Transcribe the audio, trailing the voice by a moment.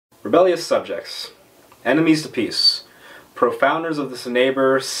Rebellious subjects, enemies to peace, profounders of this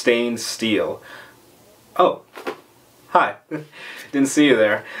neighbor stained steel. Oh, hi. Didn't see you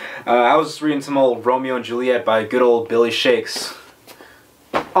there. I was just reading some old Romeo and Juliet by good old Billy Shakes.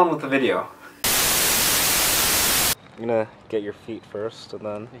 On with the video. I'm gonna get your feet first, and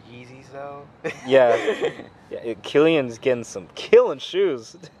then... The Yeezys, though? Yeah. Killian's getting some killing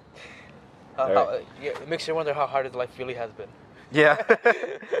shoes. Right. Yeah, it makes you wonder how hard his life really has been. Yeah.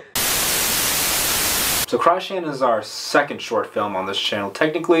 So Kryshan is our second short film on this channel.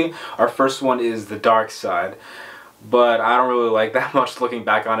 Technically, our first one is The Dark Side, but I don't really like that much looking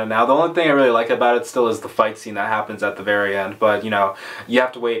back on it now. The only thing I really like about it still is the fight scene that happens at the very end, but you know, you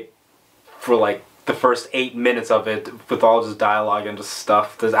have to wait for like the first 8 minutes of it with all just dialogue and just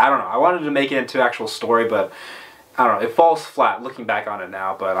stuff. I don't know, I wanted to make it into actual story, but I don't know, it falls flat looking back on it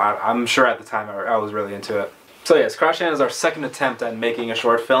now, but I'm sure at the time I was really into it. So yes, Kryshan is our second attempt at making a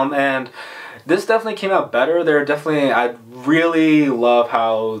short film, and this definitely came out better. I really love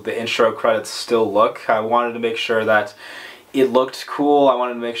how the intro credits still look. I wanted to make sure that it looked cool. I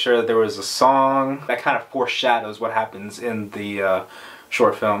wanted to make sure that there was a song that kind of foreshadows what happens in the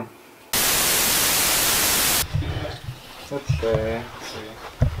short film. Okay, let's see.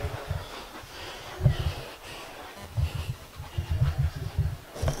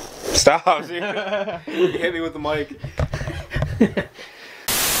 Stop, dude. You hit me with the mic.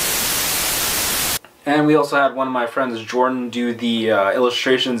 And we also had one of my friends, Jordan, do the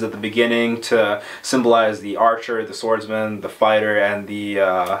illustrations at the beginning to symbolize the archer, the swordsman, the fighter, and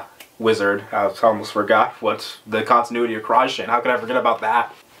the wizard. I almost forgot what the continuity of Kryshan. How could I forget about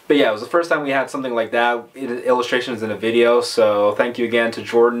that? But yeah, it was the first time we had something like that, illustrations in a video, so thank you again to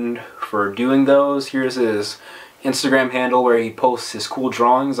Jordan for doing those. Here's his Instagram handle where he posts his cool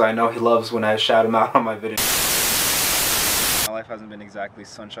drawings. I know he loves when I shout him out on my videos. My life hasn't been exactly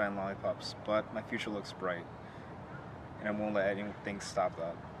sunshine and lollipops, but my future looks bright. And I won't let anything stop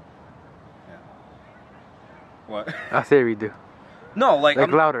that. Yeah. What? I say we do. No, like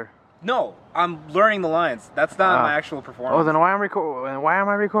louder. No, I'm learning the lines. That's not my actual performance. Oh, then why am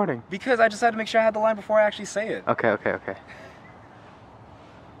I recording? Because I just had to make sure I had the line before I actually say it. Okay.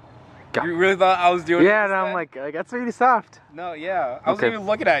 You really thought I was doing it? Yeah, and I'm like, that's really soft. No, yeah. I wasn't even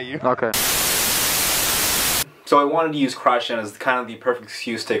looking at you. Okay. So I wanted to use Kryshan as kind of the perfect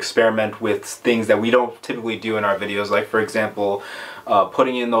excuse to experiment with things that we don't typically do in our videos. Like, for example,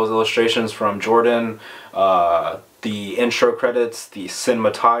 putting in those illustrations from Jordan, the intro credits, the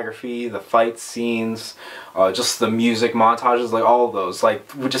cinematography, the fight scenes, just the music montages, like all of those. Like,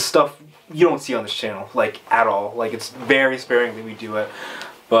 just stuff you don't see on this channel, like, at all. Like, it's very sparingly we do it.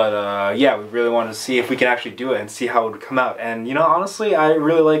 But yeah, we really wanted to see if we can actually do it and see how it would come out. And you know, honestly, I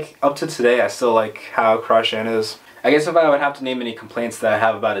really like, up to today, I still like how Kryshan is. I guess if I would have to name any complaints that I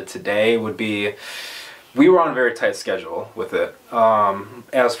have about it today would be, we were on a very tight schedule with it.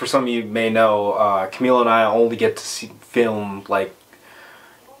 As for some of you may know, Camille and I only get to film like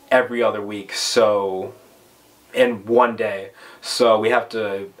every other week, so in one day. So we have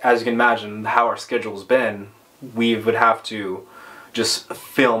to, as you can imagine, how our schedule's been, we would have to just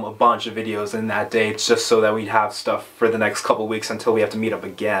film a bunch of videos in that day just so that we'd have stuff for the next couple weeks until we have to meet up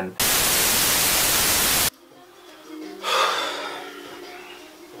again.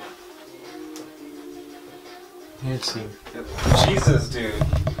 Let's see. Jesus, dude.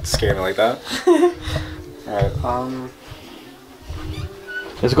 Scared me like that. Alright,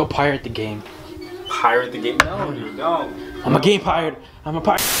 let's go pirate the game. Pirate the game? No, dude, no. I'm a game pirate. I'm a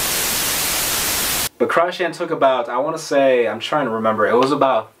pirate. But Kryshan took about, I want to say, I'm trying to remember, it was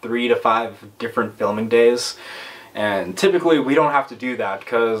about 3 to 5 different filming days. And typically we don't have to do that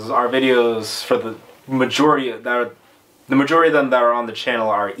because our videos, for the majority of them that are on the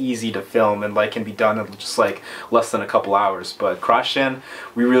channel are easy to film and like can be done in just like less than a couple hours. But Kryshan,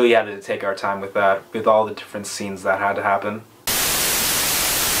 we really had to take our time with that, with all the different scenes that had to happen.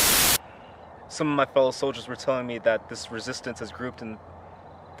 Some of my fellow soldiers were telling me that this resistance is grouped.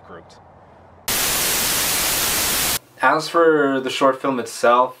 As for the short film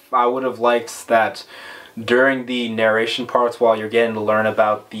itself, I would have liked that during the narration parts while you're getting to learn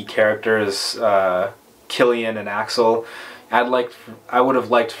about the characters, Killian and Axel, I would have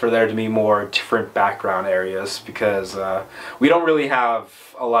liked for there to be more different background areas because we don't really have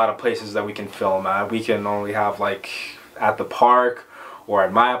a lot of places that we can film at. We can only have like at the park or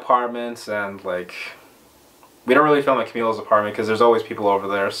at my apartment, and like we don't really film at Camille's apartment because there's always people over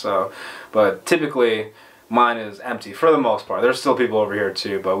there. So, but typically mine is empty for the most part. There's still people over here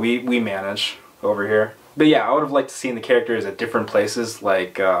too, but we manage over here. But yeah, I would have liked to see the characters at different places,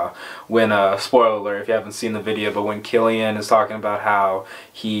 like when, spoiler alert if you haven't seen the video, but when Killian is talking about how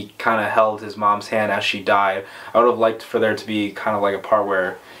he kind of held his mom's hand as she died, I would have liked for there to be kind of like a part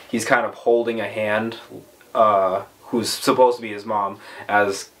where he's kind of holding a hand, who's supposed to be his mom,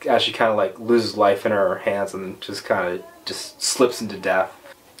 as she kind of like loses life in her hands and just kind of just slips into death.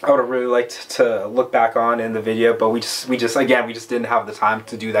 I would have really liked to look back on in the video, but we just didn't have the time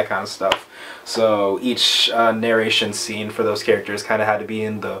to do that kind of stuff. So each narration scene for those characters kind of had to be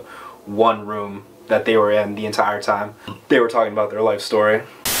in the one room that they were in the entire time they were talking about their life story.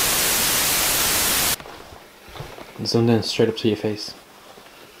 Zoomed in straight up to your face.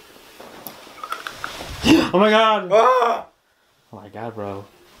 Oh my god! Ah! Oh my god, bro.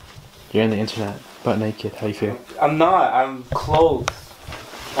 You're on the internet, butt naked. How you feel? I'm not. I'm clothed.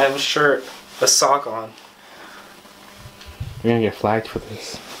 I have a shirt, a sock on. You're gonna get flagged for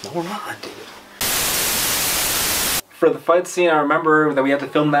this. No, we're not, dude. For the fight scene, I remember that we had to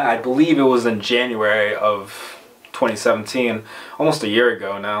film that, I believe it was in January of 2017. Almost a year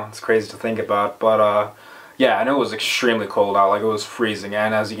ago now. It's crazy to think about. But, yeah, I know it was extremely cold out. Like, it was freezing.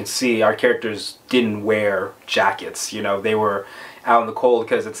 And as you can see, our characters didn't wear jackets. You know, they were out in the cold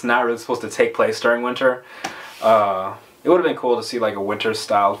because it's not really supposed to take place during winter. It would have been cool to see like a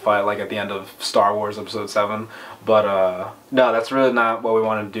winter-style fight like at the end of Star Wars Episode 7. But no, that's really not what we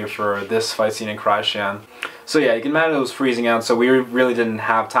wanted to do for this fight scene in Kryshan. So yeah, you can imagine it was freezing out, so we really didn't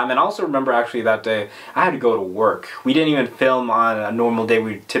have time. And I also remember actually that day, I had to go to work. We didn't even film on a normal day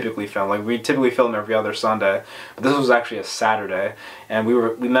we typically film. Like, we typically film every other Sunday. But this was actually a Saturday. And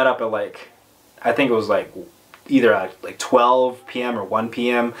we met up at like, I think it was like either at like 12 p.m. or 1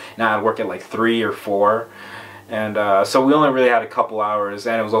 p.m. and I had to work at like 3 or 4. And so we only really had a couple hours,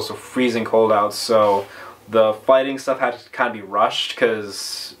 and it was also freezing cold out, so the fighting stuff had to kind of be rushed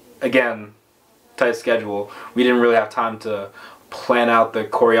because, again, tight schedule. We didn't really have time to plan out the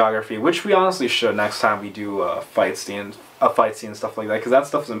choreography, which we honestly should next time we do a fight scene and stuff like that, because that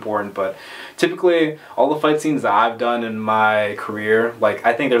stuff is important. But typically, all the fight scenes that I've done in my career, like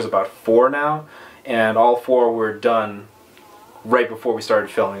I think there's about 4 now, and all 4 were done right before we started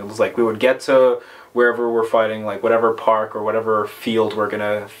filming. It was like we would get to wherever we're fighting, like whatever park or whatever field we're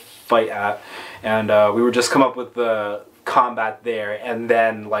gonna fight at, and we would just come up with the combat there, and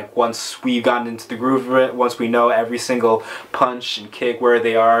then like once we've gotten into the groove of it, once we know every single punch and kick where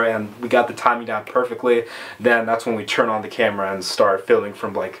they are and we got the timing down perfectly, then that's when we turn on the camera and start filming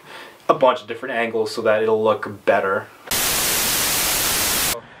from like a bunch of different angles so that it'll look better.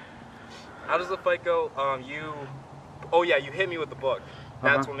 How does the fight go? Oh yeah, you hit me with the book.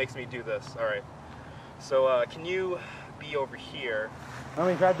 That's what makes me do this. Alright. So, can you be over here? Let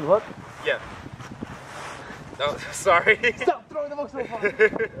me grab the book. Yeah. Oh, sorry. Stop throwing the book so far.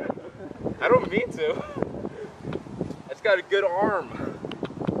 I don't mean to. It's got a good arm.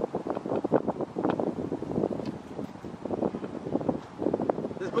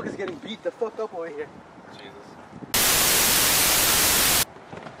 This book is getting beat the fuck up over here. Jesus.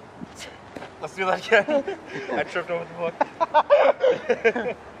 Let's do that again. I tripped over the book.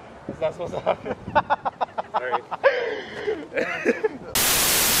 Is that supposed to happen? Alright.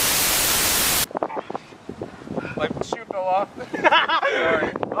 Like, shoot fell off.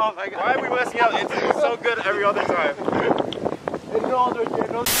 Sorry. Oh my god. Why are we messing up? It's so good every other time.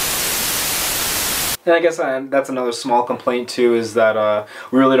 And I guess that's another small complaint too, is that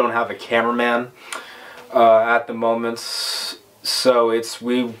we really don't have a cameraman at the moment. So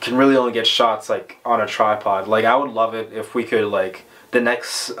we can really only get shots like on a tripod. Like, I would love it if we could, like, the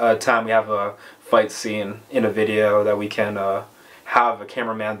next time we have a fight scene in a video, that we can have a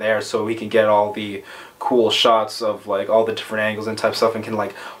cameraman there so we can get all the cool shots of like all the different angles and type stuff, and can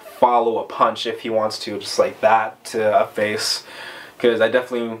like follow a punch if he wants to, just like that to a face. Because I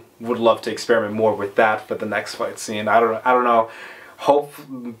definitely would love to experiment more with that for the next fight scene. I don't know. Hope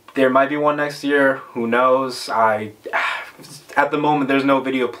there might be one next year. Who knows? At the moment, there's no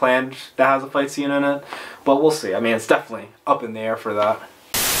video planned that has a fight scene in it, but we'll see. I mean, it's definitely up in the air for that.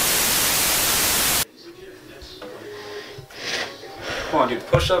 Come on, dude.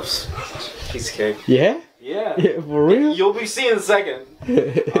 Push-ups. Piece of cake. Yeah? Yeah. For real? You'll be seeing in a second.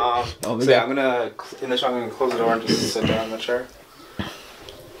 So yeah, I'm gonna close the door and just sit down in the chair.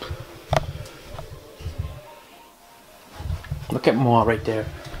 Look at Ma right there.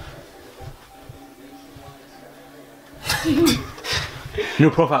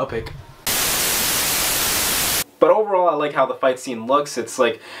 New profile pic. But overall, I like how the fight scene looks. It's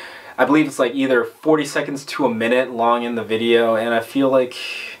like, I believe it's like either 40 seconds to a minute long in the video, and I feel like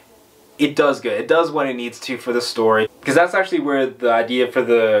it does good. It does what it needs to for the story, because that's actually where the idea for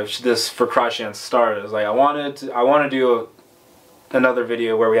Kryshan started. Is like I want to do another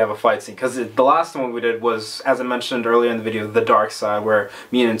video where we have a fight scene, because the last one we did was, as I mentioned earlier in the video, the dark side, where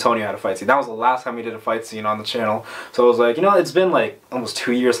me and Antonio had a fight scene. That was the last time we did a fight scene on the channel. So I was like, you know, it's been like almost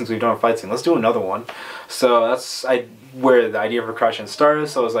 2 years since we've done a fight scene. Let's do another one. So that's where the idea for Kryshan started.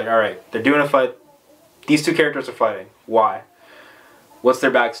 So I was like, all right, they're doing a fight. These two characters are fighting. Why? What's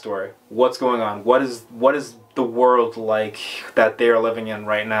their backstory? What's going on? What is the world like that they are living in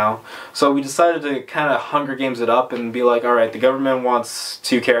right now? So we decided to kind of Hunger Games it up and be like, all right, the government wants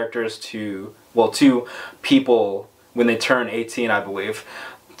two people when they turn 18, I believe,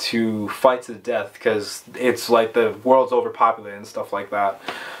 to fight to the death, because it's like the world's overpopulated and stuff like that.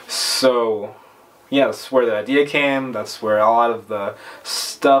 So yeah, that's where the idea came. That's where a lot of the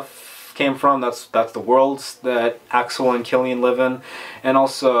stuff came from. That's the worlds that Axel and Killian live in, and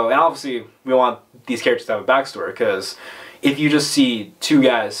obviously we want these characters to have a backstory, because if you just see two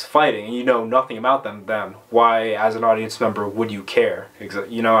guys fighting and you know nothing about them, then why, as an audience member, would you care?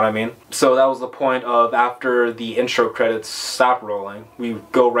 You know what I mean? So that was the point of, after the intro credits stop rolling, we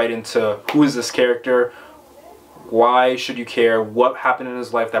go right into who is this character, why should you care, what happened in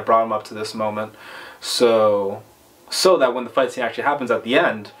his life that brought him up to this moment, so that when the fight scene actually happens at the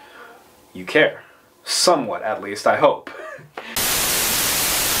end, you care. Somewhat, at least, I hope.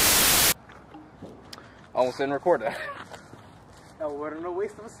 Almost didn't record that. Oh, what a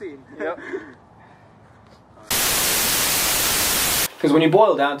waste of a scene. Yep. Because when you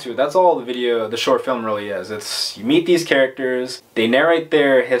boil down to it, that's all the short film really is. It's, you meet these characters, they narrate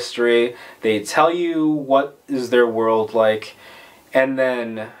their history, they tell you what is their world like, and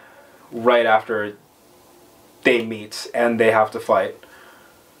then right after they meet and they have to fight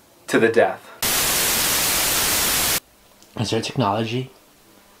to the death. Is there technology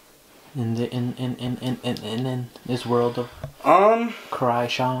in this world of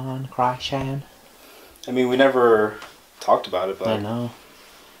Kryshan? I mean, we never talked about it, but I know.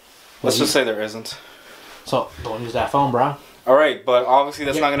 Let's just say there isn't. So don't use that phone, bro. Alright, but obviously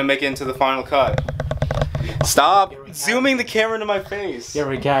that's not going to make it into the final cut. Stop zooming the camera into my face.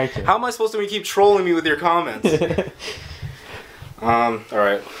 You're a character. How am I supposed to keep trolling me with your comments?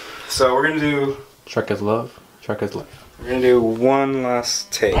 Alright. So we're going to do... Shrek is love. Shrek is life. We're going to do one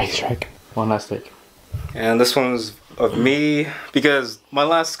last take. Right, Shrek. One last take. And this one's of me, because my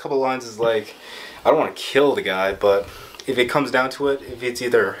last couple lines is like, I don't want to kill the guy, but if it comes down to it, if it's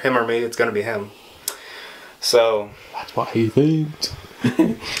either him or me, it's going to be him. So... That's what he thinks.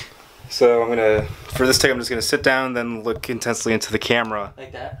 So I'm gonna, for this take, I'm just gonna sit down, then look intensely into the camera.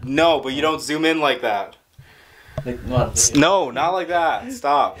 Like that? No, but you don't zoom in like that. Like, what? No, not like that.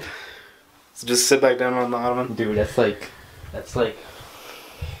 Stop. So just sit back down on the ottoman. Dude, that's like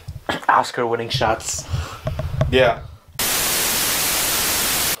Oscar-winning shots. Yeah.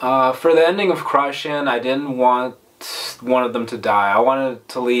 For the ending of Kryshan, I didn't want one of them to die. I wanted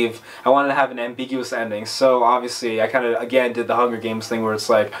to have an ambiguous ending. So obviously I kind of again did the Hunger Games thing, where it's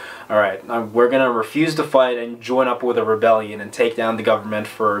like, alright, we're gonna refuse to fight and join up with a rebellion and take down the government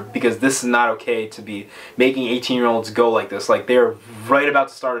because this is not okay to be making 18-year-olds go like this. Like, they're right about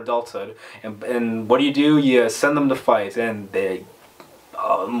to start adulthood, and what do? You send them to fight, and they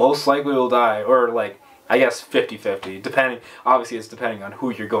most likely will die, or like, I guess 50-50, depending. Obviously it's depending on who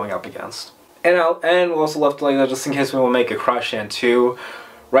you're going up against. And we'll also left like that just in case we will make a Kryshan 2.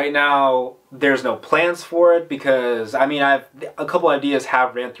 Right now, there's no plans for it, because, I mean, a couple ideas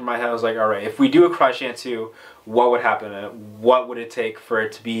have ran through my head. I was like, alright, if we do a Kryshan 2, what would happen? What would it take for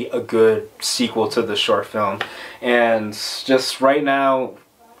it to be a good sequel to the short film? And just right now,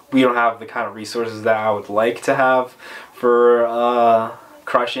 we don't have the kind of resources that I would like to have for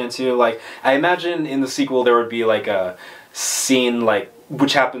Kryshan 2. Like, I imagine in the sequel there would be like a scene, like,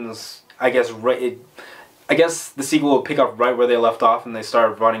 which happens... I guess the sequel will pick up right where they left off, and they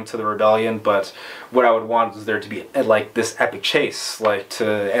start running to the rebellion. But what I would want is there to be like this epic chase,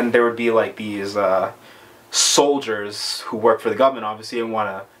 and there would be like these soldiers who work for the government, obviously, and want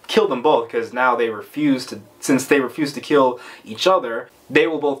to kill them both, because now since they refuse to kill each other, they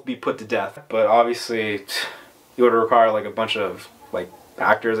will both be put to death. But obviously, it would require like a bunch of like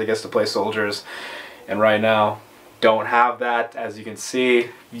actors, I guess, to play soldiers, and right now, don't have that. As you can see,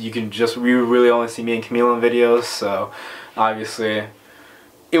 you really only see me and Camille in videos, so obviously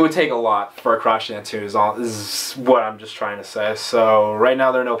it would take a lot for a Kryshan 2 is what I'm just trying to say. So right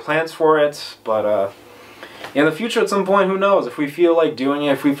now there are no plans for it, but in the future at some point, who knows, if we feel like doing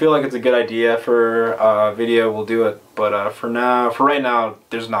it, if we feel like it's a good idea for a video, we'll do it. But for right now,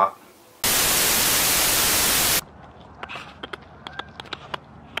 there's not.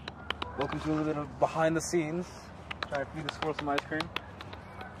 Welcome to a little bit of behind the scenes. Trying to feed the squirrel some ice cream.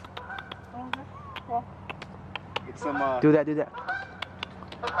 Oh, okay. Well, get some, Do that.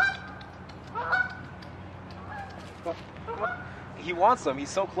 He wants some. He's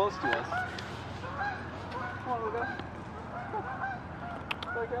so close to us. Come on, little guy.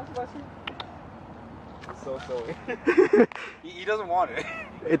 He's so silly. he doesn't want it.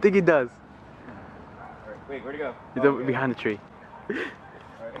 I think he does. Right, wait, where'd he go? He's over behind the tree. Right.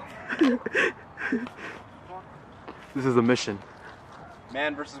 This is a mission.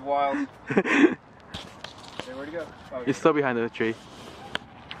 Man versus wild. Hey, where'd he go? Oh, okay. He's still behind the tree.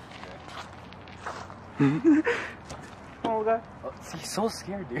 Okay. Oh, guy. Oh, he's so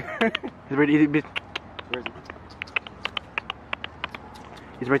scared, dude. He's ready. Where is he?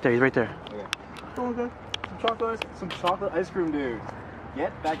 He's right there. Okay. Oh, okay. Some chocolate ice cream, dude.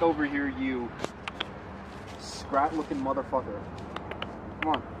 Get back over here, you scrat-looking motherfucker.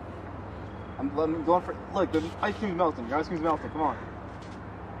 Come on. I'm going for. Look, the ice cream's melting. Your ice cream's melting. Come on.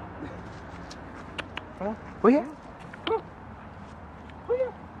 Come on. Oh yeah. Come on. Oh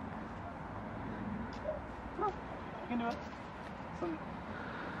yeah. Come on. You can do it. Some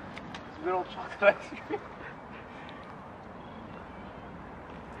good old chocolate ice cream.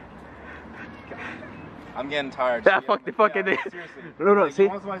 I'm getting tired. Yeah, fuck it. Seriously. No, like, see? You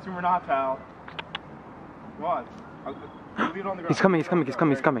want some ice cream or not, pal? Come on. Leave it on the ground. He's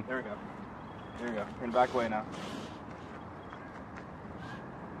coming. There we go. There we go. We're gonna back away now.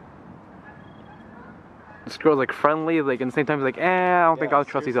 This girl's like friendly, like, and the same time, like, I don't think I'll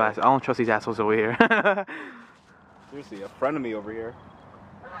trust these assholes. I don't trust these assholes over here. Seriously, a friend of me over here.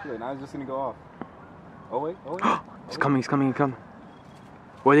 Look, now he's just gonna go off. Oh wait. He's coming.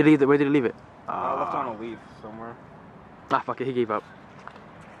 Where did he leave it? I left on a leaf somewhere. Ah, fuck it. He gave up.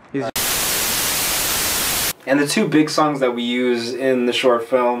 And the two big songs that we use in the short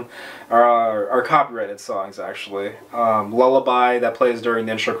film are copyrighted songs, actually. Lullaby, that plays during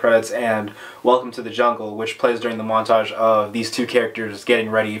the intro credits, and Welcome to the Jungle, which plays during the montage of these two characters getting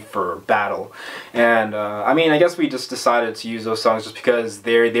ready for battle. And I mean, I guess we just decided to use those songs just because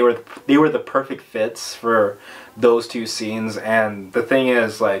they were the perfect fits for those two scenes. And the thing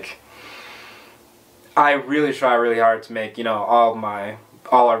is, like, I really try really hard to make, you know, all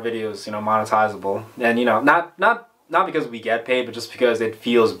our videos, you know, monetizable. And, you know, not because we get paid, but just because it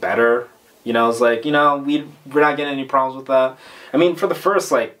feels better. You know, it's like, you know, we're not getting any problems with that. I mean, for the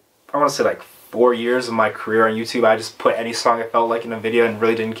first, like, I want to say like 4 years of my career on YouTube, I just put any song I felt like in a video and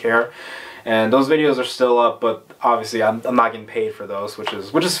really didn't care. And those videos are still up, but obviously I'm not getting paid for those, which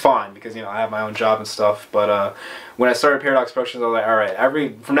is fine because, you know, I have my own job and stuff. But when I started Paradox Productions, I was like, all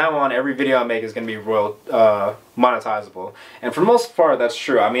right, from now on, every video I make is going to be monetizable. And for the most part, that's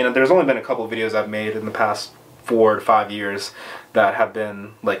true. I mean, there's only been a couple of videos I've made in the past 4 to 5 years that have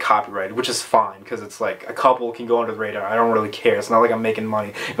been like copyrighted, which is fine because it's like a couple can go under the radar. I don't really care. It's not like I'm making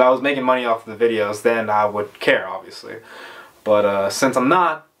money. If I was making money off of the videos, then I would care, obviously. But since I'm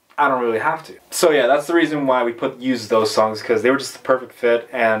not, I don't really have to. So yeah, that's the reason why we used those songs, because they were just the perfect fit,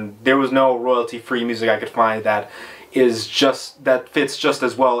 and there was no royalty-free music I could find that fits just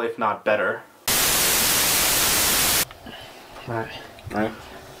as well, if not better. Right.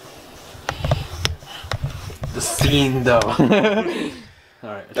 The scene, though.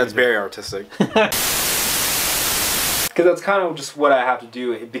 Alright. That's very artistic. Because that's kind of just what I have to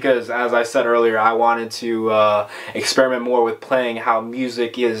do, because as I said earlier, I wanted to experiment more with playing how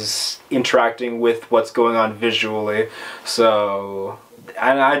music is interacting with what's going on visually. So,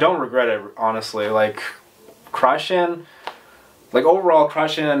 and I don't regret it, honestly. Like, Kryshan, like overall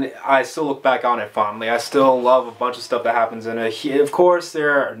Kryshan, I still look back on it fondly. I still love a bunch of stuff that happens in it. Of course,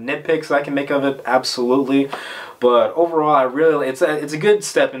 there are nitpicks I can make of it, absolutely. But overall, it's a good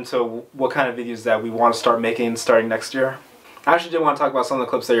step into what kind of videos that we want to start making starting next year. I actually did want to talk about some of the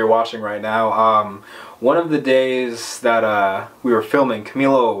clips that you're watching right now. One of the days that we were filming,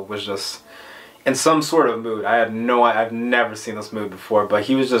 Camilo was just in some sort of mood. I've never seen this mood before, but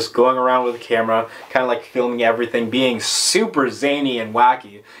he was just going around with a camera, kind of like filming everything, being super zany and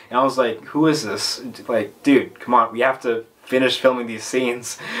wacky. And I was like, who is this? Like, dude, come on, we have to finish filming these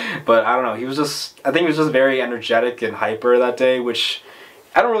scenes. But I don't know, I think he was just very energetic and hyper that day, which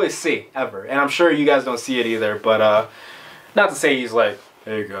I don't really see ever. And I'm sure you guys don't see it either, but not to say he's like,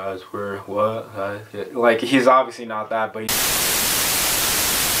 hey guys, like, he's obviously not that, but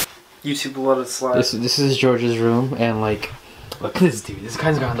YouTube let it slide. This is George's room, and like, look at this dude. This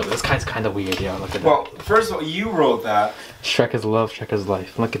guy's kind of weird, yo. Look at that. Well, first of all, you wrote that. Shrek is love, Shrek is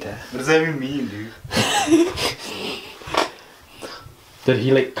life. Look at that. What does that even mean, dude? Did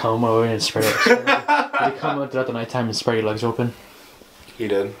he like come over and spread it? Did he come out throughout the nighttime and spread your legs open? He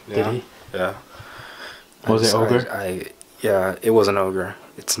did. Yeah. Did he? Yeah. Was it ogre? Yeah, it was an ogre.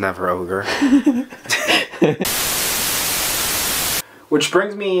 It's never ogre. Which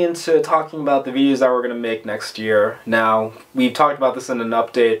brings me into talking about the videos that we're going to make next year. Now, we talked about this in an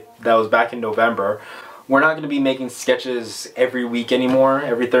update that was back in November. We're not going to be making sketches every week anymore,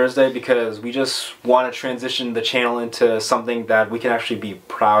 every Thursday, because we just want to transition the channel into something that we can actually be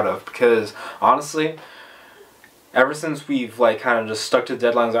proud of. Because, honestly, ever since we've like kind of just stuck to the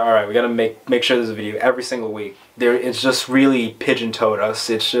deadlines, alright, we got to make sure there's a video every single week. It's just really pigeon-toed us.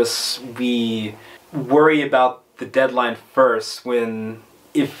 It's just, we worry about the deadline first when,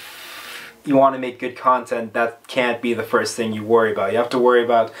 if you want to make good content, that can't be the first thing you worry about. You have to worry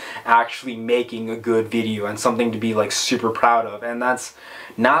about actually making a good video and something to be like super proud of, and that's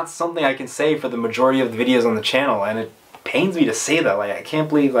not something I can say for the majority of the videos on the channel, and it pains me to say that. Like, I can't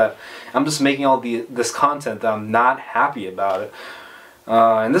believe that I'm just making all this content that I'm not happy about it.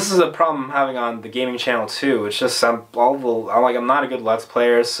 And this is a problem I'm having on the gaming channel too. It's just I'm not a good Let's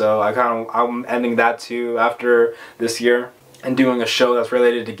Player, so I'm ending that too after this year and doing a show that's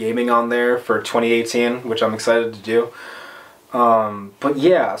related to gaming on there for 2018, which I'm excited to do. But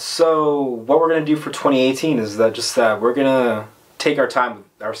yeah, so what we're gonna do for 2018 is that we're gonna take our time with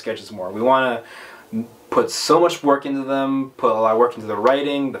our sketches more. We want to put so much work into them, put a lot of work into the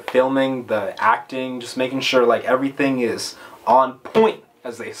writing, the filming, the acting, just making sure like everything is on point,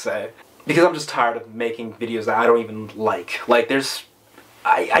 as they say. Because I'm just tired of making videos that I don't even like. Like,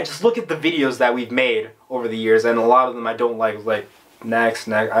 I just look at the videos that we've made over the years, and a lot of them I don't like. Like, next.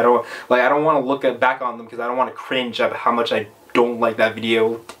 I don't want to look back on them because I don't want to cringe at how much I don't like that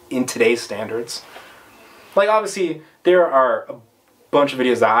video in today's standards. Like, obviously, there are a bunch of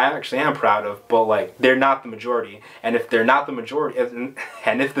videos that I actually am proud of, but like, they're not the majority. And if they're not the majority,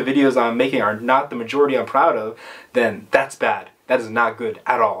 and if the videos I'm making are not the majority I'm proud of, then that's bad. That is not good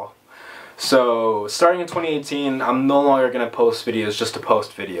at all. So starting in 2018, I'm no longer gonna post videos just to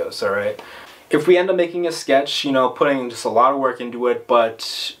post videos, alright? If we end up making a sketch, you know, putting just a lot of work into it,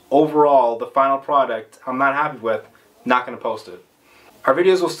 but overall, the final product I'm not happy with, not gonna post it. Our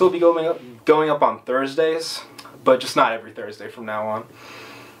videos will still be going up on Thursdays, but just not every Thursday from now on.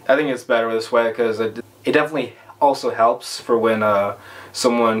 I think it's better this way because it definitely also helps for when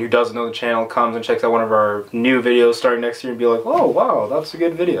someone who doesn't know the channel comes and checks out one of our new videos starting next year and be like, oh wow, that's a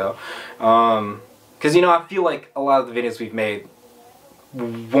good video. Because, you know, I feel like a lot of the videos we've made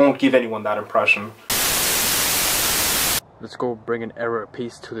won't give anyone that impression. Let's go bring an era of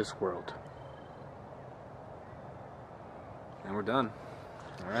peace to this world. And we're done.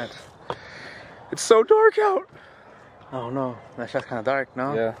 Alright. It's so dark out! Oh no, that shot's kind of dark,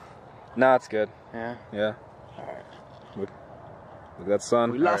 no? Yeah. Nah, it's good. Yeah? Yeah. Alright. Look at that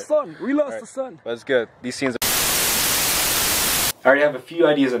sun. We lost sun! We lost the sun! But it's good. These scenes are... I already have a few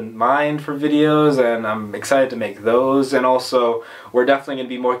ideas in mind for videos, and I'm excited to make those, and also, we're definitely going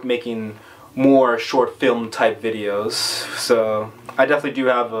to be making more short film type videos. So, I definitely do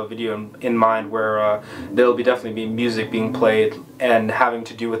have a video in mind where there'll definitely be music being played and having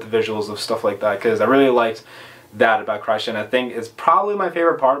to do with the visuals of stuff like that, because I really liked that about Kryshan. I think it's probably my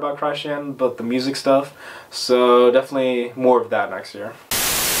favorite part about Kryshan, but the music stuff. So definitely more of that next year.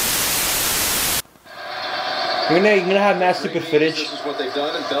 You're gonna have mad stupid footage. This is what they've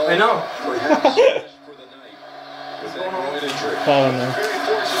done in Bell. I know. I don't know.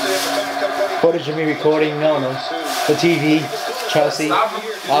 Footage of me recording, no. The TV, Chelsea,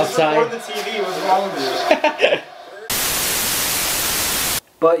 outside. The TV, what's wrong with you?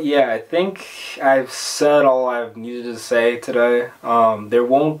 But yeah, I think I've said all I've needed to say today. There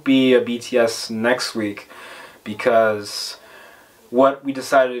won't be a BTS next week because what we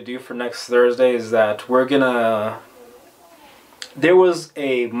decided to do for next Thursday is that we're gonna... There was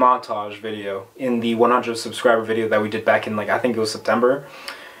a montage video in the 100 subscriber video that we did back in, like, I think it was September.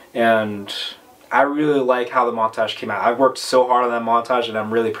 And I really like how the montage came out. I've worked so hard on that montage and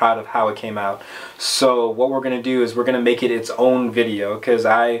I'm really proud of how it came out. So what we're going to do is we're going to make it its own video because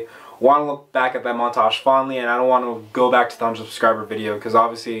I want to look back at that montage fondly and I don't want to go back to the 100 subscriber video because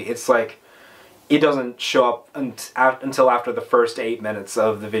obviously it's like, it doesn't show up until after the first 8 minutes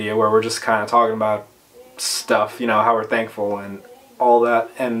of the video where we're just kind of talking about stuff, you know, how we're thankful and all that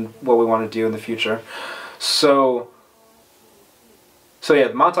and what we want to do in the future. So yeah,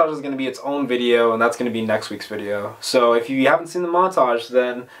 the montage is going to be its own video, and that's going to be next week's video. So if you haven't seen the montage,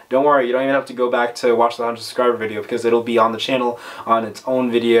 then don't worry, you don't even have to go back to watch the 100 subscriber video because it'll be on the channel on its own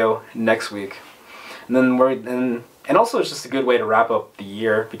video next week. And then and also it's just a good way to wrap up the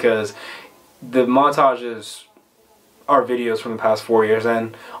year because the montages are videos from the past 4 years,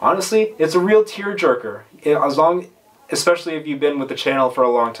 and honestly, it's a real tearjerker. especially if you've been with the channel for a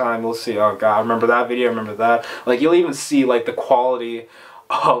long time, you'll see, oh god, I remember that video, I remember that. Like, you'll even see like the quality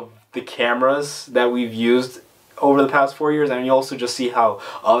of the cameras that we've used over the past 4 years, and you also just see how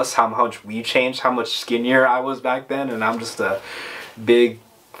much we've changed, how much skinnier I was back then, and I'm just a big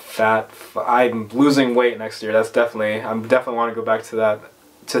fat. I'm losing weight next year. I'm definitely want to go back to that,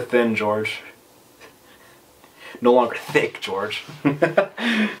 to thin George. No longer thick George.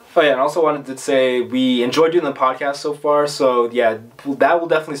 Oh yeah, and I also wanted to say we enjoyed doing the podcast so far, so yeah, that will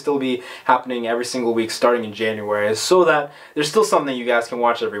definitely still be happening every single week starting in January, so that there's still something you guys can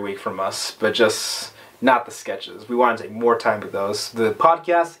watch every week from us, but just not the sketches. We want to take more time with those. The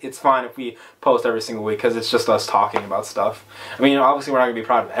podcast, it's fine if we post every single week because it's just us talking about stuff. I mean, obviously we're not going to be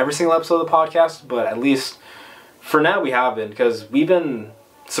proud of every single episode of the podcast, but at least for now we have been, because we've been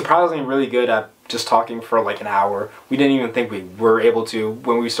surprisingly really good at just talking for like an hour. We didn't even think we were able to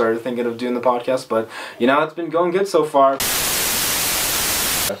when we started thinking of doing the podcast, but you know, it's been going good so far.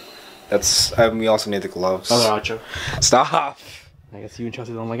 That's, we also need the gloves. Another outro. Stop! I guess you and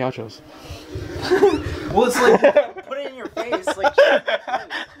Chelsea don't like outros. Well, it's like, put it in your face, like,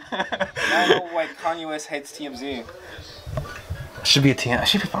 I know, like, Kanye West hates TMZ. Should be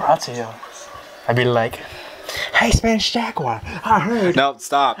paparazzi, yo. I'd be like, hey, Spanish Jaguar, I heard. No,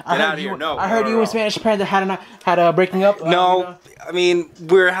 stop. Get out of here. No. I heard you and Spanish Panda had a breaking up. No, I mean,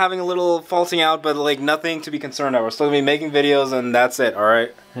 we're having a little falsing out, but like nothing to be concerned of. We're still gonna be making videos, and that's it. All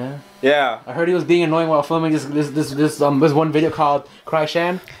right. Yeah. Yeah. I heard he was being annoying while filming this one video called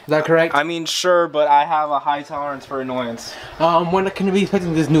Kryshan. Is that correct? I mean, sure, but I have a high tolerance for annoyance. When can we be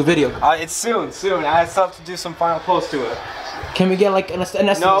expecting this new video? It's soon. I still have to do some final post to it. Can we get like an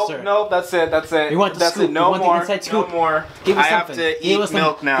estimate, sir? No, that's it. You want the scoop? No you want more. the inside scoop? No more. Give us I something. have to eat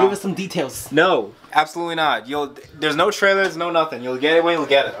milk now. Give us some details. No, absolutely not. There's no trailers, no nothing. You'll get it when you'll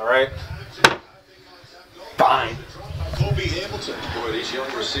get it. All right. Fine. Boy, these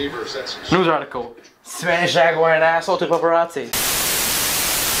young receivers, that's News article. Spanish Jaguar and asshole to paparazzi.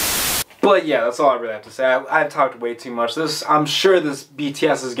 But yeah, that's all I really have to say. I've talked way too much. I'm sure this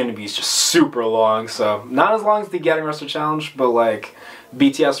BTS is going to be just super long. So not as long as the Getting Roasted Challenge, but like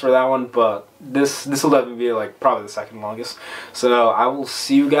BTS for that one. But this will definitely be like probably the second longest. So I will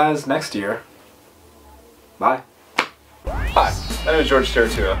see you guys next year. Bye. Hi, my name is George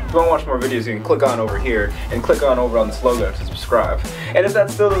Terratua. If you want to watch more videos, you can click on over here and click on over on this logo to subscribe. And if that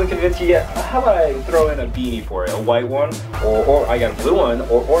still doesn't convince you yet, how about I throw in a beanie for you? A white one, or I got a blue one,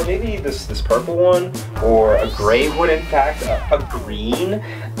 or maybe this purple one, or a gray one, in fact, a green,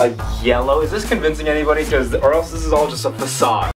 a yellow. Is this convincing anybody? Or else this is all just a facade.